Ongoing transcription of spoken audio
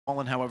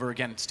Fallen, however,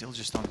 again, still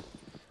just on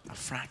a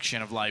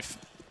fraction of life.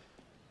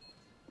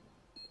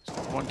 So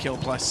 1 kill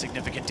plus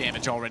significant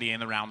damage already in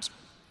the rounds.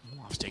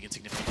 Olaf's taking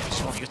significant damage.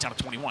 So he goes down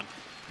to 21.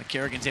 And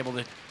Kerrigan's able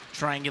to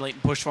triangulate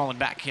and push Fallen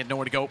back. He had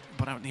nowhere to go,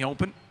 but out in the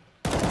open,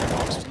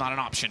 this was not an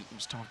option. It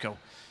was Tonko.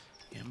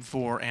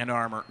 M4 and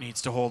armor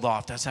needs to hold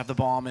off. Does have the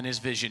bomb in his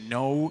vision.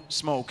 No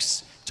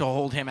smokes to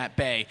hold him at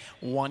bay.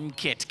 1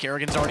 kit.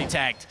 Kerrigan's already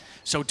tagged.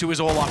 So too is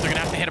Olaf. They're going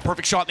to have to hit a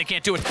perfect shot. They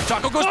can't do it.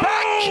 Taco goes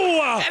back.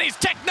 And he's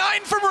Tech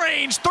 9 from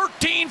range.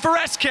 13 for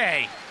SK.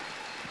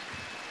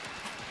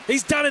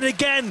 He's done it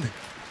again.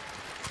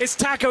 It's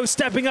Taco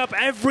stepping up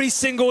every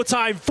single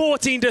time.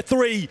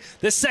 14-3.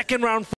 The second round.